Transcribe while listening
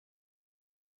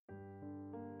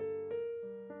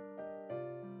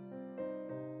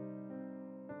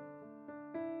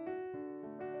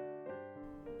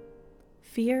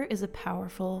Fear is a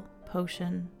powerful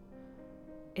potion.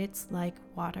 It's like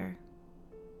water.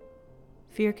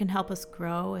 Fear can help us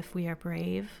grow if we are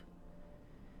brave.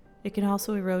 It can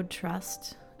also erode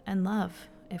trust and love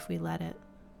if we let it.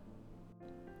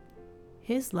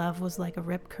 His love was like a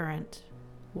rip current,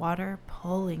 water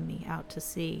pulling me out to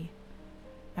sea.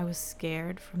 I was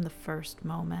scared from the first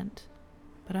moment,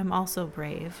 but I'm also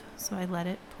brave, so I let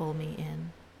it pull me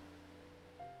in.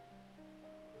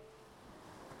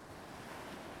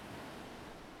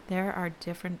 There are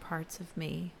different parts of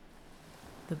me: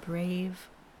 the brave,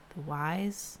 the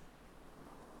wise,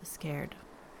 the scared.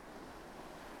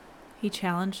 He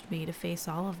challenged me to face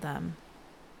all of them,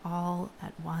 all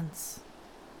at once.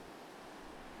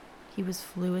 He was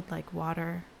fluid like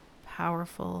water,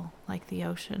 powerful like the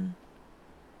ocean.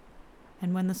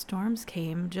 And when the storms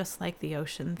came, just like the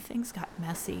ocean, things got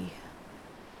messy.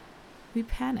 We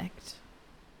panicked.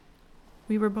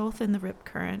 We were both in the rip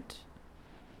current,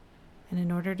 and in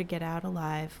order to get out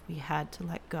alive, we had to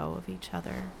let go of each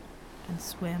other and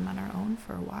swim on our own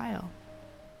for a while.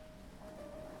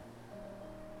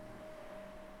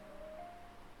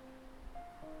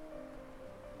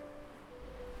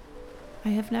 I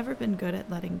have never been good at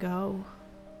letting go.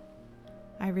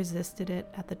 I resisted it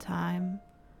at the time.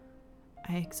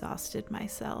 I exhausted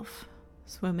myself,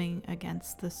 swimming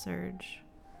against the surge.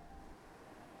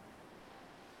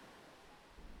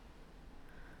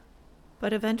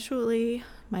 But eventually,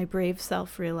 my brave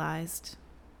self realized,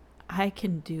 I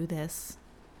can do this.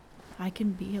 I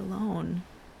can be alone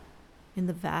in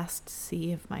the vast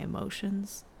sea of my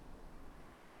emotions.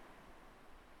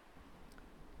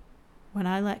 When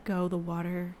I let go, the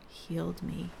water healed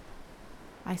me.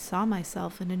 I saw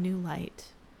myself in a new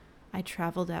light. I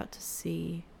traveled out to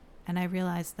sea, and I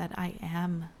realized that I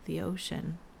am the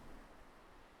ocean.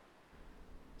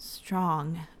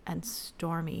 Strong and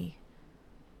stormy,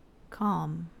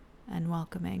 calm and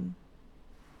welcoming,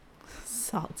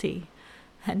 salty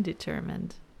and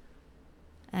determined,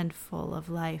 and full of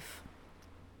life.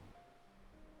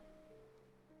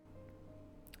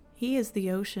 He is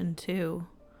the ocean too.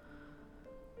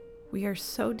 We are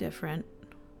so different,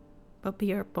 but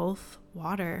we are both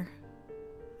water.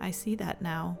 I see that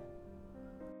now.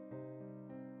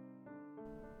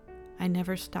 I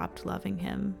never stopped loving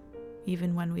him,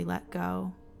 even when we let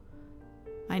go.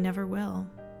 I never will.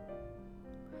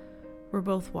 We're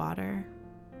both water,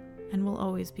 and we'll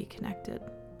always be connected.